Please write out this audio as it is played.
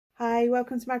Hi,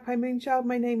 welcome to Magpie Moonchild.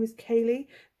 My name is Kayleigh.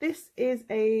 This is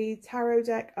a tarot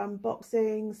deck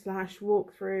unboxing slash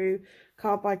walkthrough,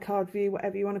 card by card view,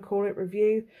 whatever you want to call it,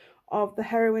 review of the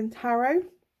Heroine tarot.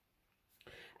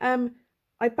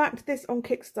 I backed this on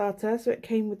Kickstarter, so it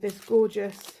came with this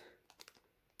gorgeous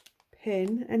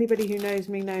pin. Anybody who knows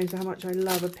me knows how much I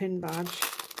love a pin badge.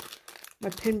 My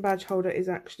pin badge holder is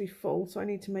actually full, so I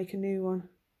need to make a new one.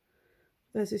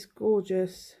 There's this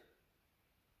gorgeous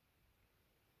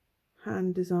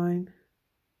hand design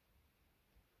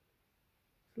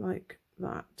like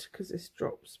that, because this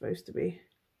drop's supposed to be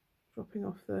dropping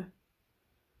off the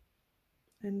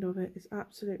end of it. It's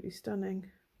absolutely stunning.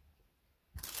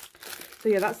 So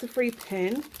yeah, that's the free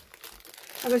pin.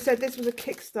 As I said, this was a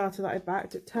Kickstarter that I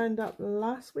backed. It turned up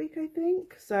last week, I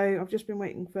think, so I've just been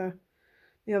waiting for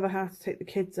the other half to take the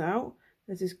kids out.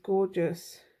 There's this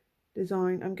gorgeous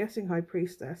design, I'm guessing High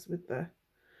Priestess with the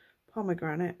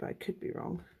pomegranate, but I could be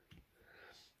wrong.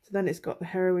 So then it's got the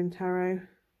Heroine tarot,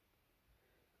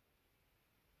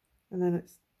 and then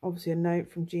it's obviously a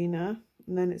note from Gina,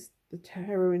 and then it's the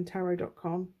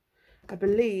heroinetarot.com. I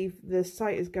believe the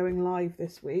site is going live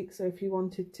this week, so if you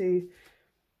wanted to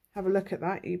have a look at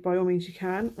that, by all means you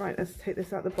can. Right, let's take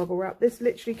this out the bubble wrap. This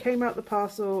literally came out the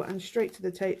parcel and straight to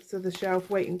the shelf,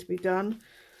 waiting to be done,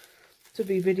 to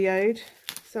be videoed.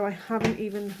 So I haven't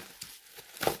even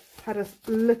had a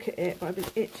look at it, but I've been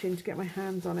itching to get my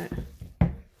hands on it.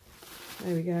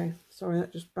 There we go. Sorry,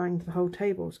 that just banged the whole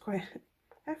table. It's quite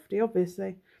hefty,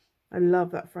 obviously. I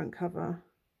love that front cover.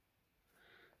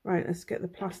 Right, let's get the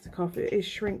plastic off. It is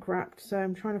shrink wrapped, so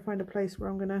I'm trying to find a place where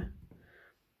I'm going to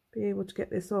be able to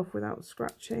get this off without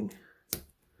scratching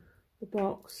the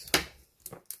box.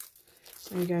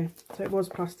 There you go. So it was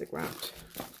plastic wrapped.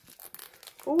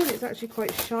 Oh, and it's actually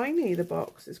quite shiny, the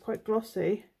box. It's quite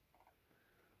glossy.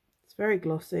 It's very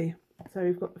glossy. So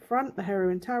we've got the front, the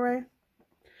Heroine tarot.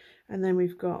 And then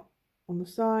we've got on the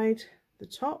side, the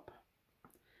top,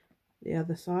 the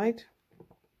other side,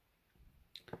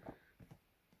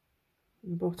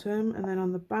 and the bottom, and then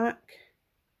on the back,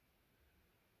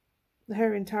 the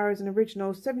Heroine tarot is an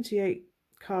original 78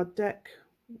 card deck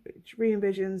which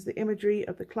re-envisions the imagery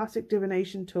of the classic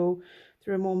divination tool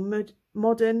through a more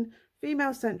modern,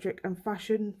 female-centric and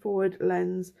fashion-forward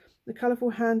lens. The colourful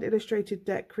hand-illustrated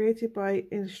deck, created by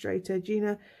illustrator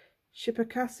Gina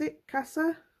Schiappacasse.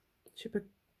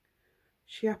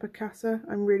 Schiappacasse.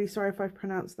 I'm really sorry if I've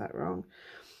pronounced that wrong.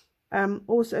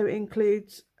 Also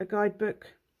includes a guidebook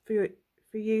for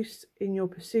use in your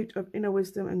pursuit of inner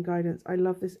wisdom and guidance. I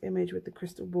love this image with the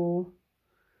crystal ball.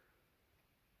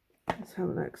 Let's have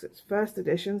a look. So it's first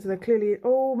edition, so they're clearly...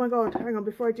 Oh my god, hang on,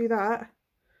 before I do that.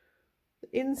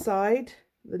 The inside,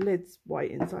 the lid's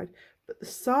white inside, but the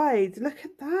sides, look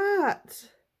at that.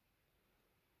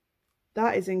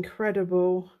 That is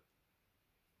incredible.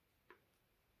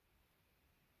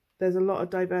 There's a lot of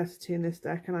diversity in this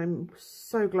deck, and I'm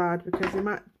so glad, because the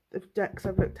amount of decks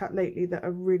I've looked at lately that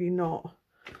are really not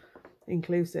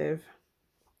inclusive.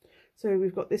 So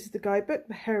we've got, this is the guidebook,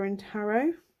 the Heroine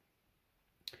tarot,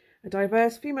 a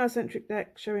diverse female-centric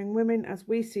deck showing women as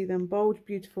we see them, bold,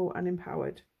 beautiful and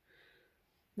empowered.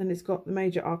 Then it's got the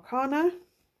major arcana,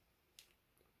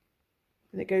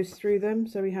 and it goes through them.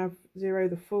 So we have 0,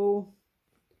 the Fool,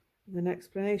 and an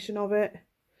explanation of it.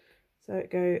 So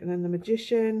it goes, and then the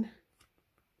Magician,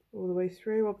 all the way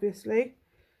through, obviously,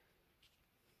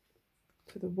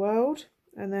 to the World.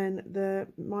 And then the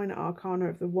minor arcana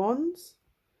of the Wands,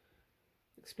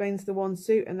 explains the wand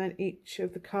suit, and then each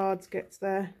of the cards gets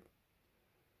their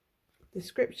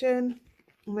description.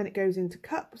 And then it goes into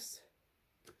Cups.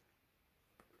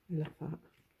 I love that.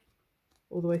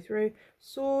 All the way through.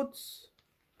 Swords,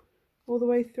 all the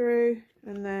way through.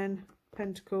 And then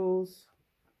Pentacles,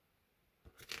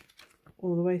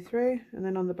 all the way through. And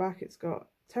then on the back it's got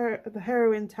the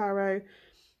Heroine tarot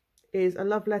is a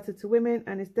love letter to women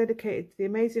and is dedicated to the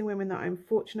amazing women that I'm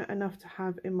fortunate enough to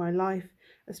have in my life.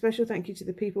 A special thank you to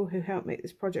the people who helped make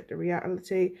this project a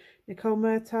reality: Nicole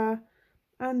Murta,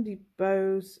 Andy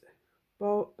Bowes,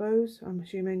 I'm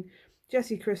assuming,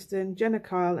 Jessie Kristen, Jenna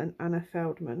Kyle and Anna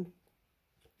Feldman.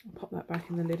 I'll pop that back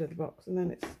in the lid of the box and then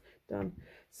it's done.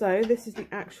 So this is the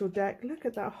actual deck. Look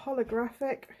at that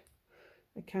holographic.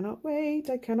 I cannot wait,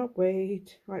 I cannot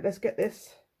wait. Right, let's get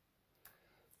this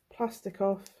plastic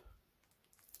off.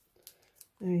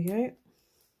 There you go.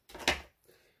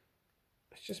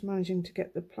 It's just managing to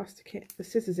get the the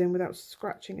scissors in without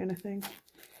scratching anything.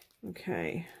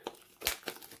 Okay.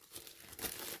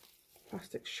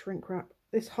 Plastic shrink wrap.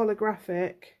 This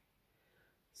holographic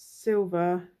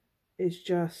silver is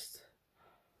just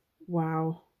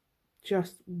wow.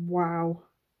 Just wow.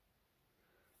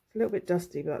 It's a little bit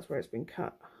dusty, but that's where it's been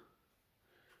cut.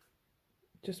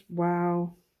 Just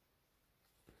wow.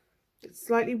 It's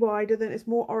slightly wider than, it's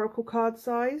more oracle card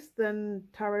size than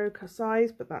tarot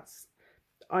size, but that's,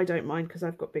 I don't mind because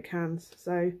I've got big hands.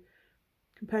 So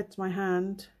compared to my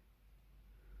hand,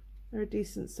 they're a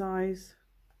decent size.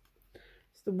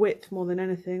 It's the width more than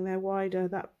anything. They're wider.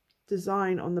 That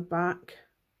design on the back,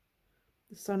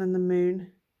 the sun and the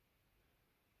moon.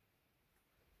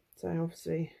 So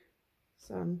obviously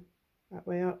sun that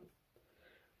way up,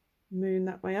 moon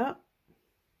that way up.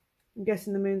 I'm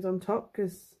guessing the moon's on top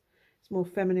because it's more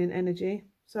feminine energy.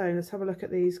 So let's have a look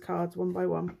at these cards one by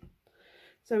one.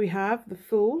 So we have the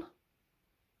Fool,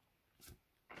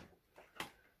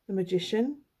 the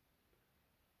Magician.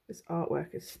 This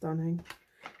artwork is stunning.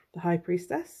 The High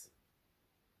Priestess,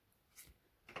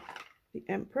 the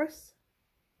Empress,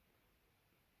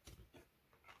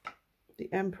 the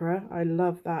Emperor. I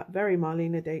love that. Very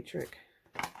Marlene Dietrich.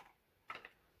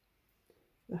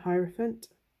 The Hierophant,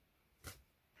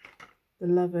 the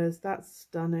Lovers. That's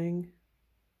stunning.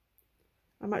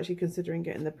 I'm actually considering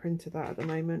getting the print of that at the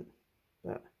moment,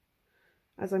 but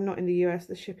as I'm not in the US,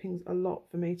 the shipping's a lot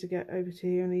for me to get over to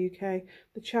here in the UK.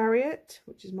 The Chariot,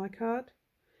 which is my card.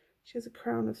 She has a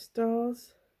crown of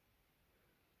stars.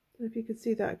 I don't know if you can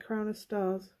see that, a crown of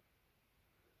stars.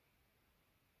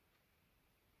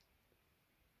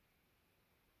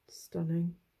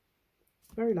 Stunning.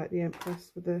 Very like the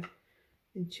Empress with the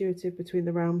intuitive between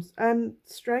the realms.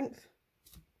 Strength.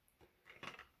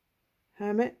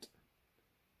 Hermit.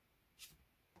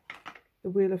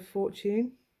 The Wheel of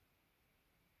Fortune.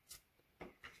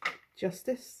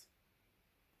 Justice.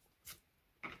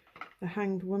 The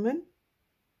Hanged Woman.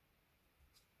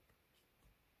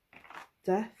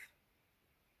 Death.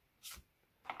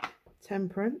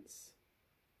 Temperance.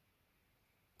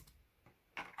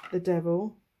 The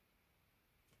Devil.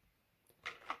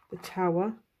 The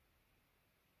Tower.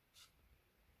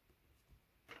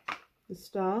 The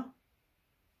Star.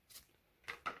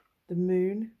 The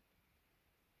Moon.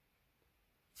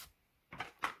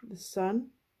 The Sun.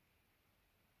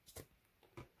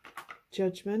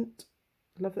 Judgment.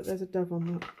 I love that there's a dove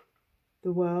on that.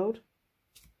 The World.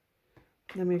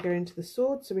 And then we go into the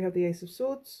swords. So we have the Ace of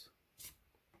Swords,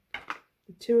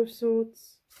 the Two of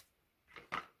Swords,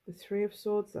 the Three of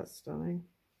Swords. That's stunning.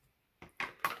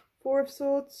 Four of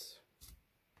Swords,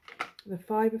 the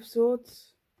Five of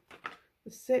Swords,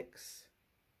 the Six,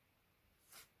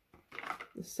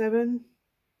 the Seven.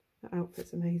 That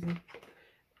outfit's amazing.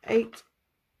 Eight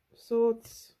of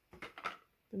Swords,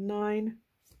 the Nine,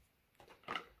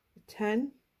 the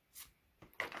 10,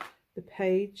 the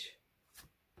Page,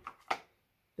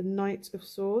 the Knight of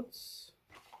Swords,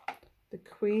 the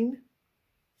Queen,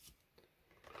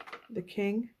 the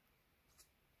King,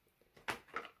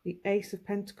 the Ace of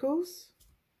Pentacles,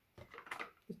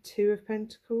 the Two of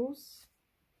Pentacles,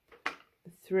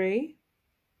 the Three,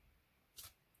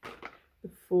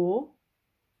 the Four,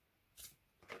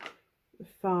 the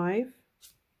Five,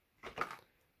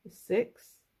 the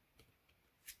Six,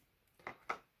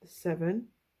 the Seven,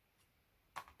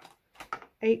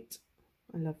 8,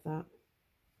 I love that.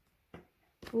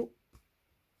 Oh,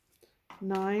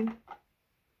 9,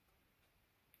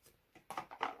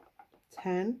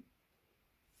 10,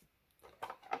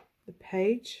 the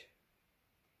Page,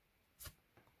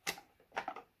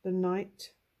 the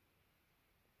Knight,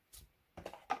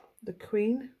 the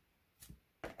Queen,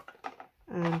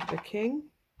 and the King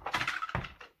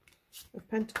of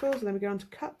Pentacles. And then we go on to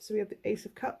Cups. So we have the Ace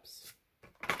of Cups,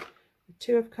 the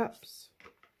Two of Cups,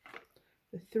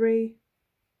 the Three.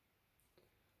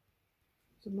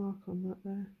 There's a mark on that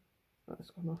there. Oh,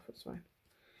 it's gone off, that's fine.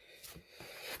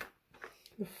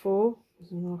 The Four,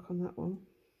 there's a mark on that one.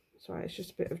 Sorry, it's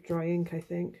just a bit of dry ink, I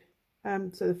think.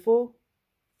 So the Four,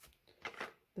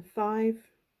 the Five,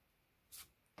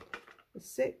 the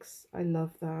Six, I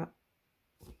love that.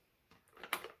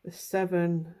 The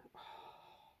Seven, oh,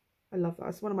 I love that.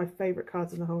 It's one of my favourite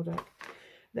cards in the whole deck.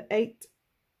 The 8,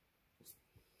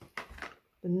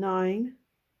 the 9,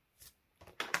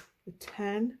 the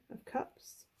 10 of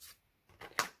Cups,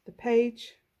 the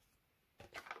Page,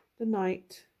 the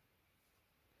Knight,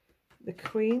 the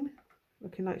Queen,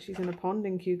 looking like she's in a pond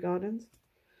in Kew Gardens,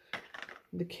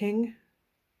 the King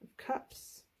of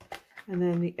Cups, and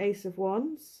then the Ace of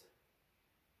Wands,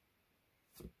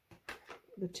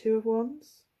 the Two of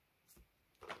Wands,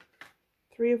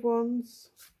 Three of Wands,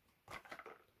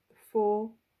 the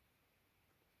Four,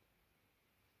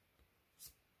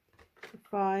 the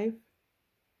Five,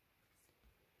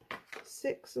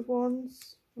 Six of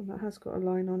Wands. Oh, that has got a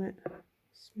line on it,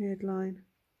 smeared line.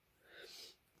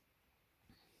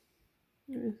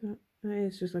 What is that? That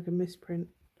is just like a misprint.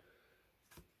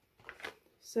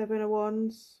 7 of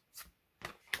Wands,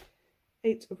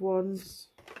 8 of Wands,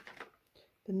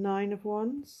 the 9 of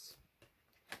Wands,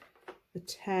 the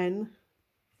 10,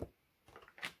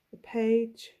 the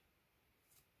Page,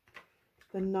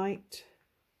 the Knight,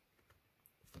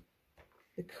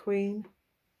 the Queen,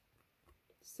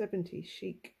 70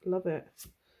 chic, love it,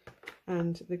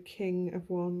 and the King of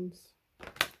Wands.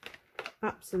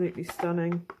 Absolutely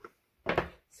stunning.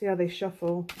 See how they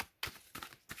shuffle.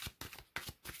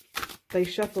 They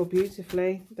shuffle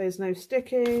beautifully. There's no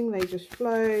sticking, they just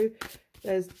flow.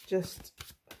 There's just...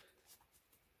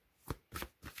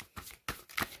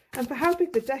 And for how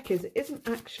big the deck is, it isn't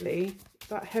actually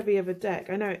that heavy of a deck.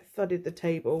 I know it thudded the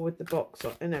table with the box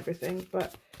and everything,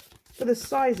 but for the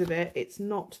size of it, it's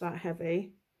not that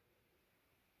heavy.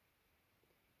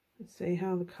 Let's see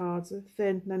how the cards are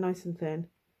thin. They're nice and thin.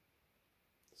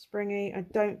 Springy. I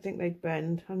don't think they'd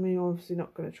bend. I mean, obviously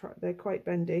not going to try. They're quite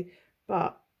bendy,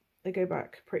 but they go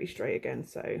back pretty straight again,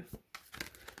 so.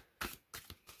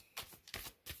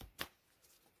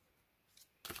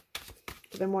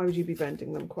 But then why would you be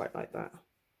bending them quite like that?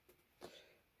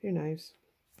 Who knows?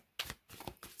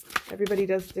 Everybody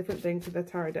does different things with their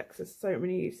tarot decks. There's so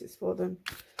many uses for them.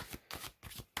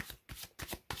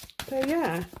 So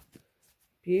yeah,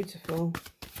 beautiful.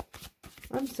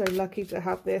 I'm so lucky to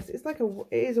have this. It's like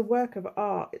it is a work of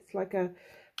art. It's like a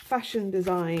fashion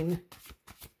design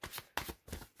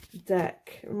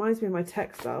deck. It reminds me of my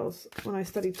textiles, when I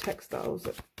studied textiles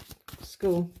at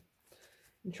school,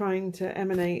 and trying to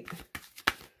emanate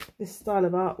this style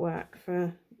of artwork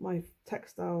for my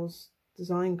textiles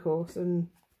design course, and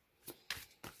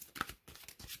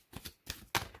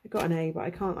I got an A, but I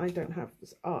don't have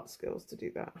this art skills to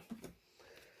do that.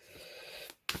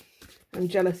 I'm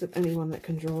jealous of anyone that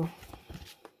can draw.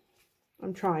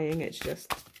 I'm trying, it's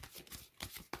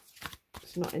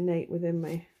not innate within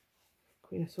me.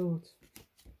 Queen of Swords.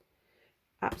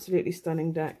 Absolutely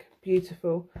stunning deck.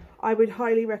 Beautiful. I would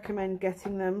highly recommend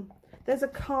getting them. There's a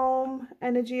calm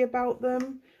energy about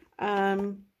them.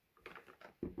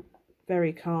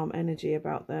 Very calm energy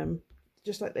about them.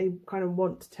 Just like they kind of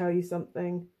want to tell you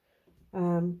something.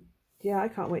 Yeah, I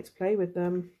can't wait to play with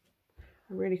them.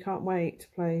 I really can't wait to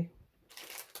play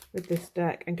with this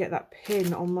deck and get that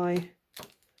pin on my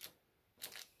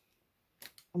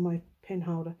pin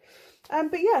holder.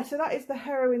 But yeah, so that is the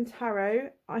Heroine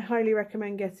Tarot. I highly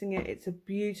recommend getting it. It's a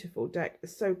beautiful deck.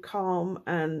 It's so calm,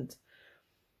 and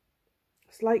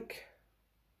it's like,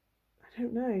 I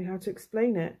don't know how to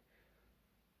explain it.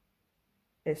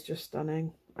 It's just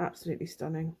stunning. Absolutely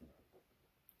stunning.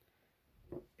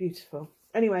 Beautiful.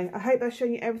 Anyway, I hope that's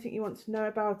shown you everything you want to know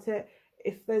about it.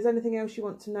 If there's anything else you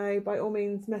want to know, by all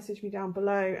means, message me down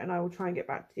below and I will try and get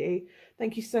back to you.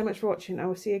 Thank you so much for watching. I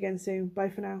will see you again soon. Bye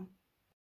for now.